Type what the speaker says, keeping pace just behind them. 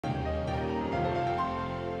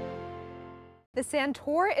The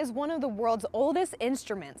santoor is one of the world's oldest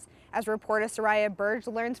instruments, as reporter Sariah Burdge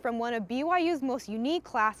learns from one of BYU's most unique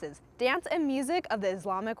classes, dance and music of the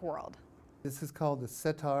Islamic world. This is called the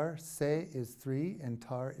setar. Se is 3 and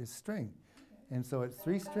tar is string. And so it's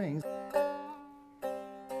 3 strings.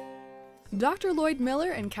 Dr. Lloyd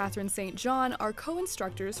Miller and Catherine St. John are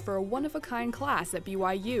co-instructors for a one-of-a-kind class at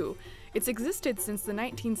BYU. It's existed since the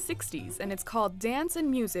 1960s, and it's called Dance and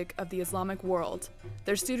Music of the Islamic World.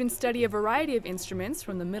 Their students study a variety of instruments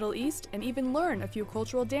from the Middle East and even learn a few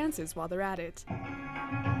cultural dances while they're at it.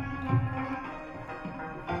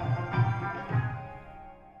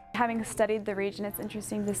 Having studied the region, it's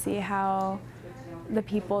interesting to see how the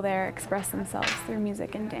people there express themselves through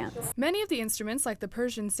music and dance. Many of the instruments, like the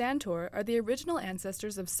Persian santoor, are the original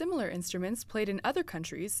ancestors of similar instruments played in other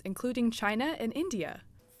countries, including China and India.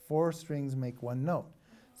 4 strings make 1 note.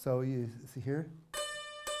 So you see here,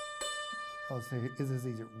 I'll say, is this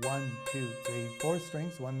easier? 1, 2, 3, 4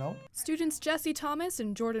 strings, 1 note. Students Jesse Thomas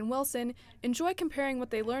and Jordan Wilson enjoy comparing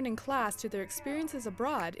what they learn in class to their experiences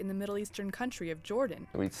abroad in the Middle Eastern country of Jordan.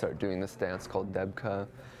 We'd start doing this dance called debka,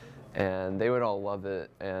 and they would all love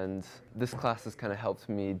it, and this class has kind of helped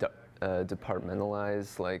me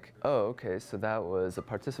departmentalize, like, oh, okay, so that was a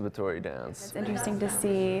participatory dance. It's interesting to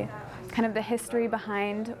see kind of the history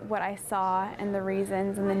behind what I saw and the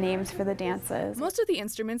reasons and the names for the dances. Most of the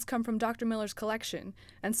instruments come from Dr. Miller's collection,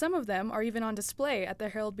 and some of them are even on display at the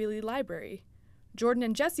Harold Bealey Library. Jordan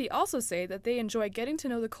and Jesse also say that they enjoy getting to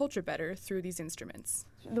know the culture better through these instruments.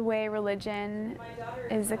 The way religion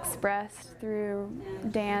is expressed through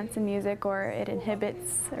dance and music, or it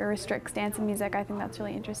inhibits or restricts dance and music, I think that's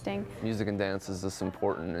really interesting. Music and dance is this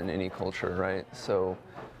important in any culture, right? So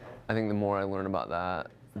I think the more I learn about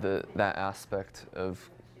that aspect of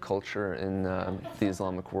culture in the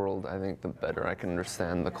Islamic world, I think the better I can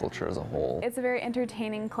understand the culture as a whole. It's a very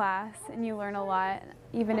entertaining class, and you learn a lot.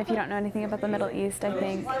 Even if you don't know anything about the Middle East, I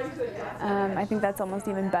think that's almost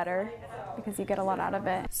even better, because you get a lot out of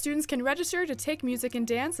it. Students can register to take music and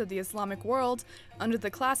dance of the Islamic world under the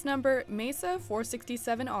class number MESA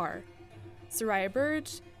 467R. Sariah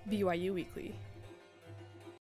Burdge, BYU Weekly.